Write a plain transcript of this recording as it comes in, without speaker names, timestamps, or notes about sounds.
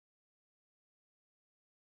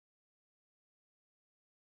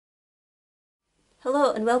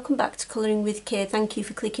Hello and welcome back to Colouring with Kay. Thank you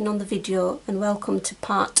for clicking on the video and welcome to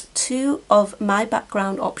part 2 of my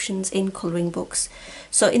background options in colouring books.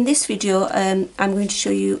 So in this video I'm going to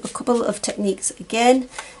show you a couple of techniques again.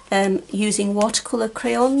 Using watercolour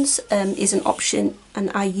crayons is an option,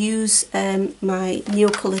 and I use my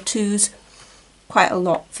Neocolor 2s quite a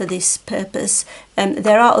lot for this purpose.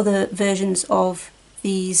 There are other versions of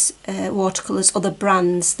these watercolours, other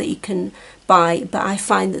brands that you can buy, but I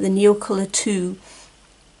find that the Neocolor 2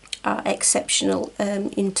 are exceptional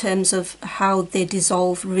in terms of how they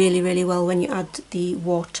dissolve really well when you add the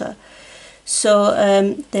water.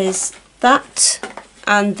 So there's that,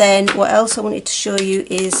 and then what else I wanted to show you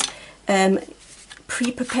is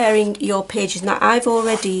pre-preparing your pages. Now I've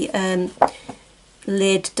already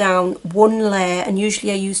laid down one layer, and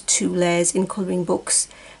usually I use 2 layers in colouring books,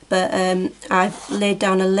 but I've laid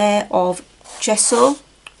down a layer of gesso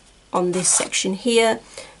on this section here,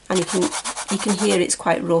 and you can hear it's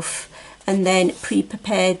quite rough, and then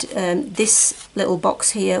pre-prepared this little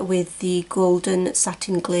box here with the golden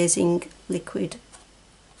satin glazing liquid,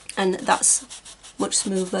 and that's much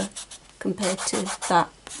smoother compared to that.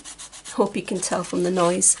 Hope you can tell from the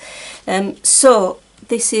noise. So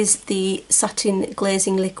this is the satin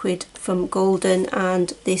glazing liquid from Golden,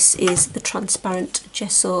 and this is the transparent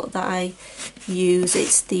gesso that I use.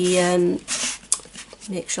 It's the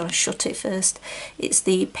make sure I shut it first. It's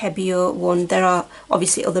the Pebeo one. There are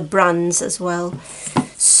obviously other brands as well.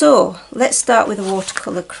 So let's start with the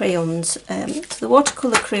watercolour crayons. The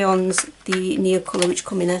watercolour crayons, the Neocolor, which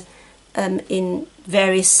come in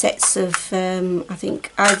various sets of, I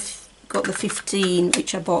think I've got the 15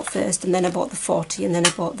 which I bought first, and then I bought the 40, and then I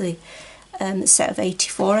bought the set of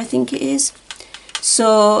 84, I think it is.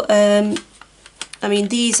 So I mean,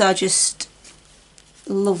 these are just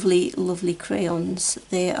lovely crayons.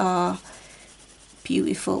 They are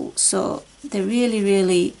beautiful, so they're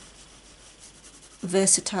really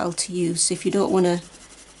versatile to use. If you don't want to,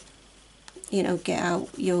 you know, get out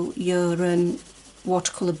your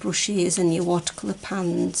watercolour brushes and your watercolour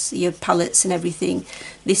pans, your palettes and everything,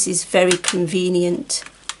 this is very convenient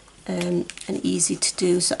and easy to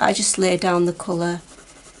do. So I just lay down the colour.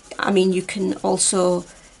 I mean, you can also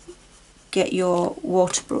get your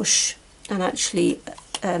water brush and actually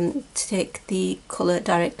take the colour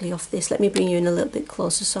directly off this. Let me bring you in a little bit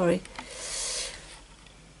closer, sorry.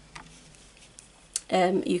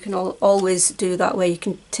 You can always do that, where you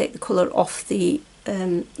can take the colour off the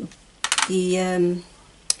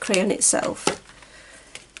crayon itself.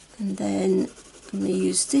 And then I'm going to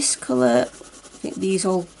use this colour. I think these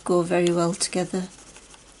all go very well together.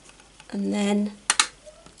 And then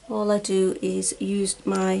all I do is use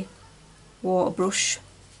my water brush,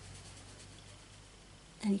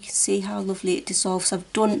 and you can see how lovely it dissolves.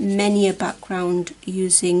 I've done many a background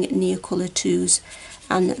using Neocolor 2s,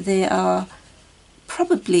 and they are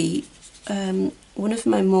probably one of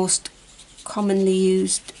my most commonly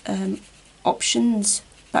used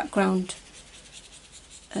background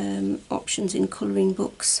options in colouring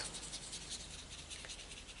books.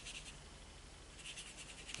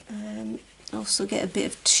 Also get a bit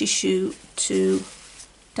of tissue to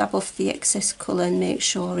dab off the excess colour and make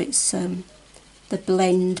sure it's the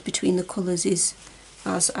blend between the colours is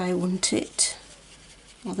as I want it,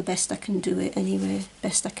 or the best I can do it anyway,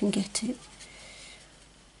 best I can get it.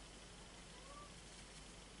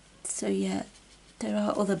 So yeah, there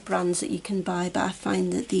are other brands that you can buy, but I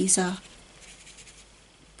find that these are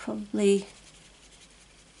probably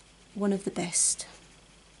one of the best.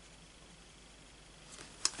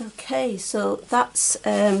 Okay, so that's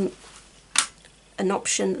an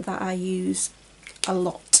option that I use a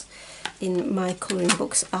lot in my colouring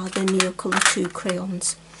books, are the Neocolor 2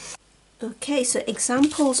 crayons. Okay, so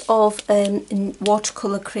examples of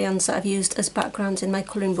watercolour crayons that I've used as backgrounds in my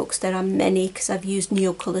colouring books. There are many, because I've used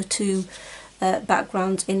Neocolor 2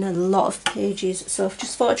 backgrounds in a lot of pages. So I've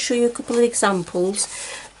just thought I'd show you a couple of examples.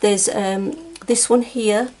 There's this one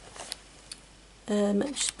here.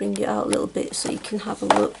 Just bring it out a little bit so you can have a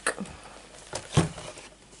look.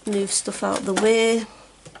 Move stuff out of the way,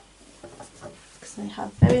 because I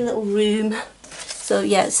have very little room. So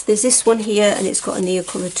yes, there's this one here, and it's got a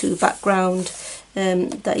Neocolor 2 background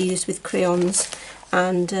that I used with crayons,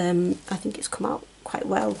 and I think it's come out quite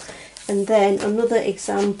well. And then another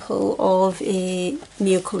example of a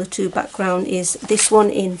Neocolor 2 background is this one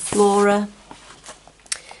in Flora,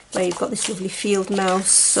 where you've got this lovely field mouse.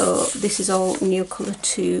 So this is all Neocolor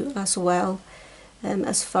 2 as well,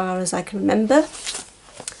 as far as I can remember.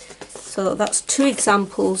 So that's 2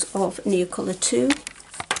 examples of Neocolor 2.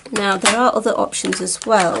 Now there are other options as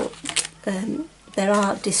well. There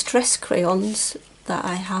are distress crayons that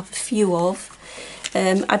I have a few of.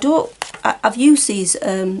 I've used these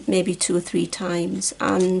maybe 2 or 3 times,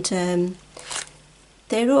 and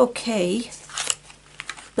they're okay,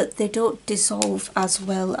 but they don't dissolve as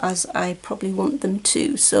well as I probably want them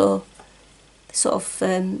to, so they sort of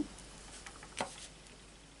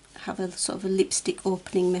have a sort of a lipstick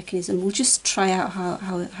opening mechanism. We'll just try out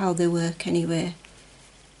how they work anyway,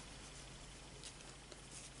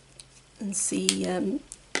 and see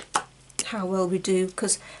how well we do,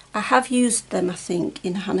 because I have used them, I think,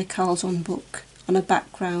 in Hannah Carlson book on a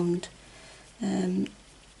background.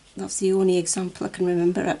 That's the only example I can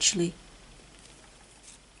remember actually.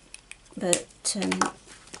 But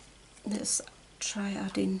let's try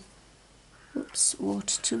adding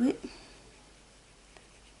water to it.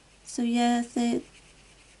 So yeah, they're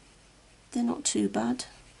not too bad.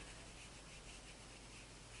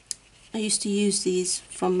 I used to use these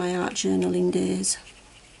from my art journaling days.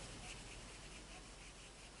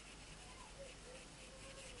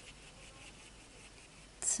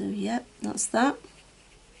 So yeah, that's that.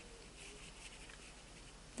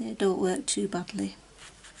 They don't work too badly.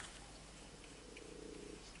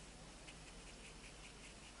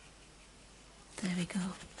 There we go.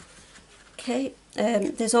 Okay,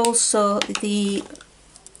 there's also the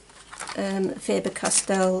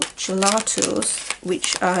Faber-Castell gelatos,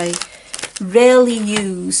 which I rarely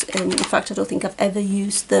use. In fact, I don't think I've ever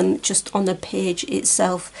used them just on a page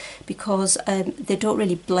itself, because they don't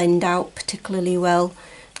really blend out particularly well.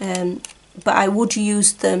 But I would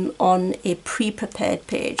use them on a pre-prepared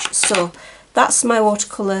page. So that's my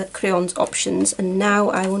watercolour crayons options, and now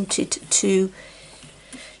I wanted to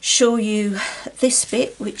show you this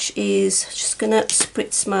bit, which is just gonna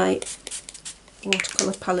spritz my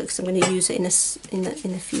watercolour palette because I'm going to use it in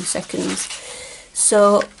a few seconds.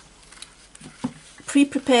 So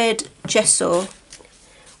pre-prepared gesso,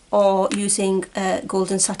 or using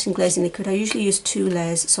golden satin glazing liquid, I usually use 2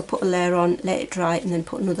 layers, so put a layer on, let it dry, and then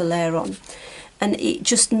put another layer on, and it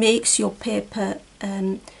just makes your paper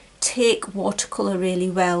take watercolour really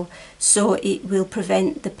well, so it will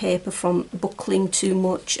prevent the paper from buckling too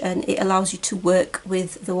much, and it allows you to work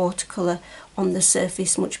with the watercolour on the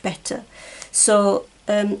surface much better. So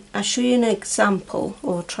I'll show you an example,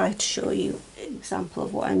 or try to show you an example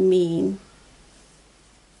of what I mean.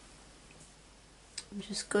 I'm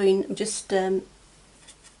just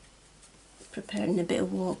preparing a bit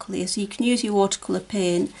of watercolour here, so you can use your watercolour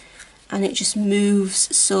paint, and it just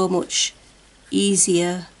moves so much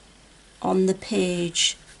easier on the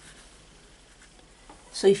page.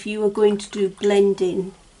 So if you are going to do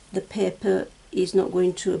blending, the paper is not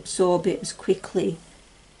going to absorb it as quickly,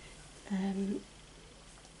 and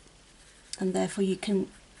therefore you can,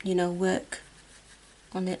 you know, work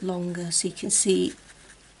on it longer. So you can see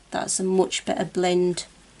that's a much better blend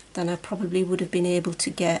than I probably would have been able to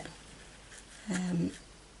get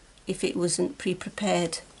if it wasn't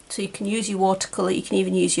pre-prepared. So you can use your watercolour, you can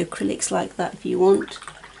even use your acrylics like that if you want.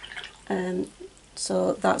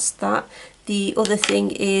 So that's that. The other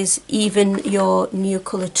thing is, even your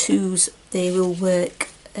Neocolor 2s, they will work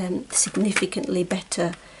significantly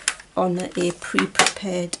better on a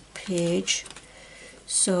pre-prepared page.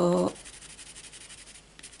 So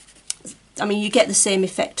I mean, you get the same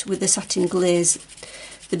effect with the satin glaze.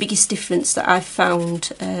 The biggest difference that I've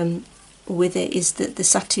found with it is that the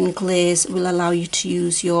satin glaze will allow you to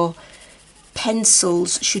use your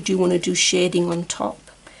pencils should you want to do shading on top,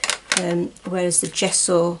 whereas the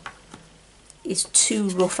gesso is too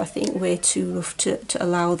rough, I think, way too rough to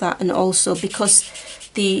allow that. And also, because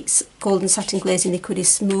the golden satin glazing liquid is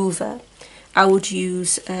smoother, I would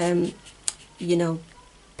use you know,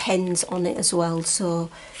 pens on it as well, so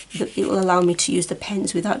that it will allow me to use the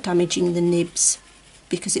pens without damaging the nibs,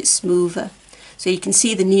 because it's smoother. So you can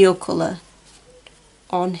see the Neocolor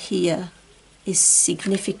on here is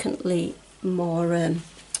significantly more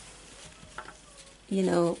you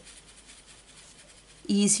know,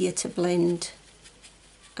 easier to blend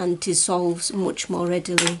and dissolves much more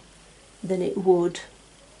readily than it would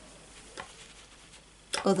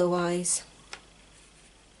otherwise.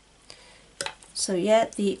 So yeah,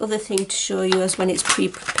 the other thing to show you as when it's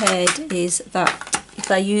pre-prepared is that if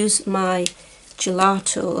I use my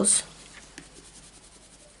gelatos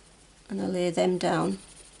and I lay them down,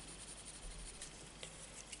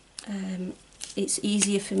 it's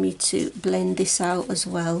easier for me to blend this out as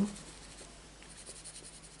well.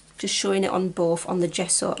 Just showing it on both, on the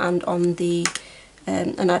gesso and on the,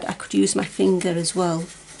 and I could use my finger as well,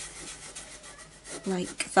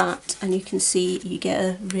 like that, and you can see you get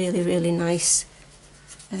a really nice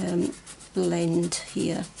blend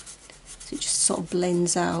here. So it just sort of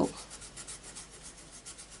blends out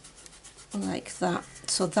like that.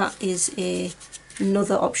 So that is a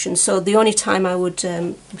another option. So the only time I would,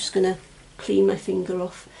 I'm just going to clean my finger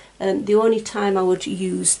off. The only time I would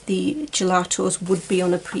use the gelatos would be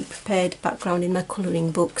on a pre-prepared background in my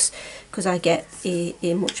colouring books, because I get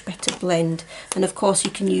a much better blend. And of course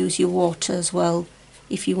you can use your water as well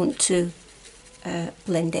if you want to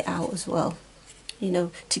blend it out as well, you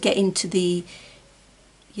know, to get into the,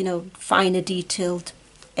 you know, finer detailed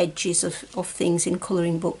edges of things in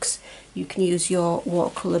colouring books. You can use your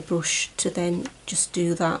watercolour brush to then just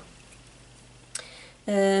do that.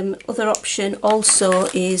 Other option also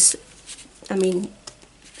is, I mean,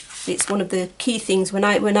 it's one of the key things when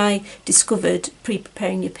I discovered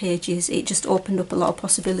pre-preparing your pages, it just opened up a lot of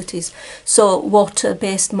possibilities. So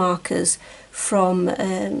water-based markers from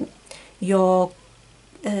your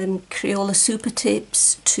Crayola Super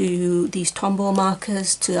Tips to these Tombow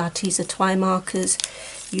markers to Arteza Twi markers,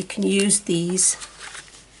 you can use these,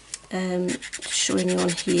 showing you on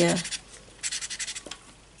here,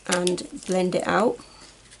 and blend it out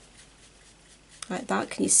like that.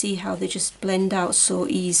 Can you see how they just blend out so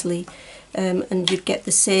easily? And you'd get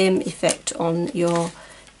the same effect on your,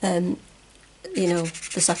 you know,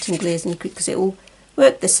 the satin glazing liquid, because it will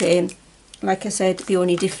work the same. Like I said, the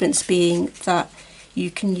only difference being that you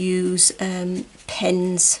can use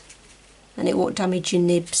pens and it won't damage your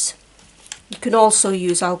nibs. You can also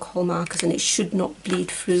use alcohol markers and it should not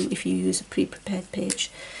bleed through if you use a pre-prepared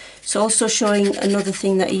page. So also showing another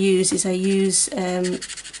thing that I use is I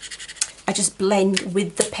just blend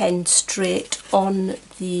with the pen straight on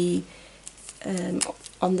the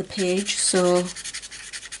page, so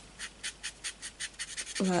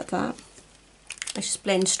like that. I just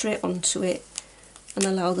blend straight onto it and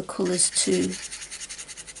allow the colours to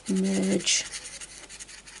merge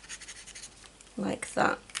like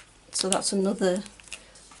that. So that's another,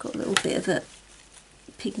 got a little bit of a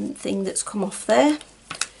pigment thing that's come off there.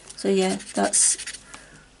 So yeah, that's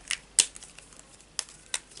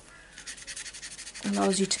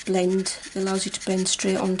allows you to blend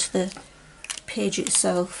straight onto the page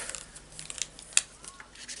itself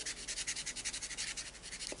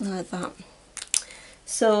like that.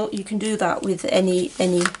 So you can do that with any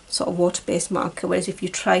sort of water-based marker, whereas if you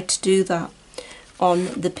try to do that on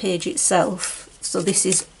the page itself, so this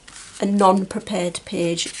is a non-prepared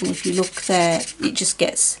page, and if you look there, it just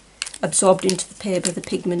gets absorbed into the paper, the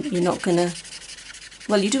pigment. You're not gonna,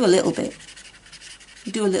 well, you do a little bit,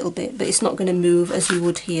 but it's not going to move as you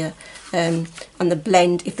would here. And the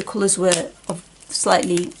blend, if the colours were of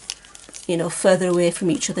slightly, you know, further away from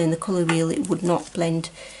each other in the colour wheel, it would not blend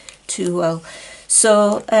too well.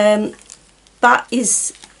 So that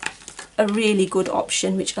is a really good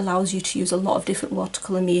option, which allows you to use a lot of different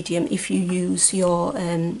watercolour medium if you use your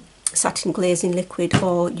satin glazing liquid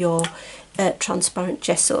or your transparent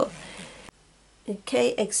gesso.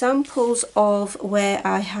 Okay, examples of where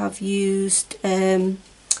I have used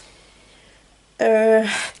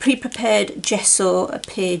pre-prepared gesso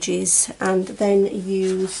pages and then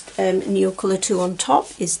used Neocolor 2 on top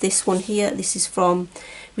is this one here. This is from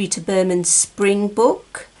Rita Berman's Spring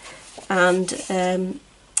book, and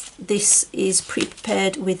this is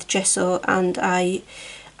pre-prepared with gesso, and I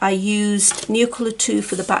used Neocolor 2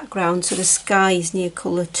 for the background, so the sky is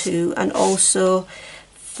Neocolor 2, and also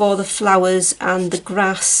for the flowers and the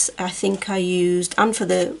grass I think I used, and for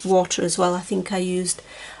the water as well, I think I used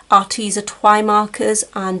Arteza Twi markers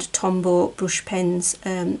and Tombow brush pens,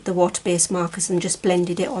 the water-based markers, and just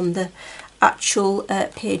blended it on the actual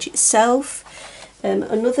page itself.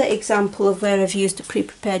 Another example of where I've used a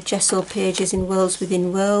pre-prepared gesso page is in Worlds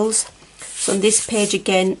Within Worlds. So on this page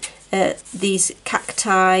again, these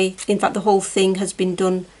cacti, in fact the whole thing has been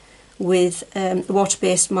done with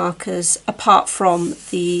water-based markers, apart from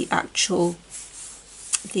the actual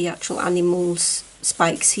animals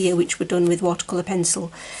spikes here, which were done with watercolour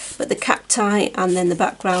pencil. But the cacti and then the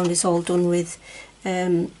background is all done with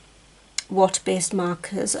water-based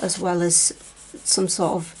markers, as well as some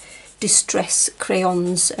sort of distress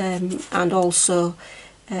crayons, and also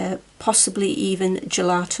possibly even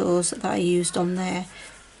gelatos that I used on there,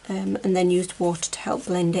 and then used water to help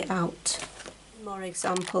blend it out. More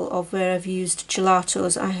example of where I've used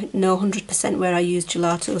gelatos. I know 100% where I used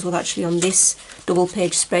gelatos was actually on this double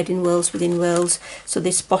page spread in Worlds Within Worlds. So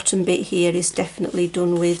this bottom bit here is definitely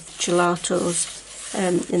done with gelatos,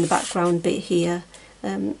 in the background bit here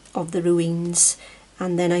of the ruins,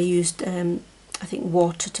 and then I used I think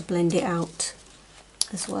water to blend it out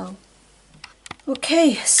as well.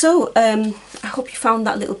 Okay, so I hope you found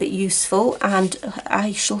that a little bit useful, and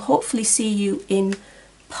I shall hopefully see you in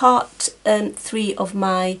part 3 of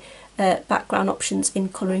my background options in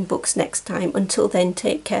colouring books next time. Until then,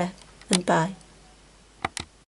 take care and bye.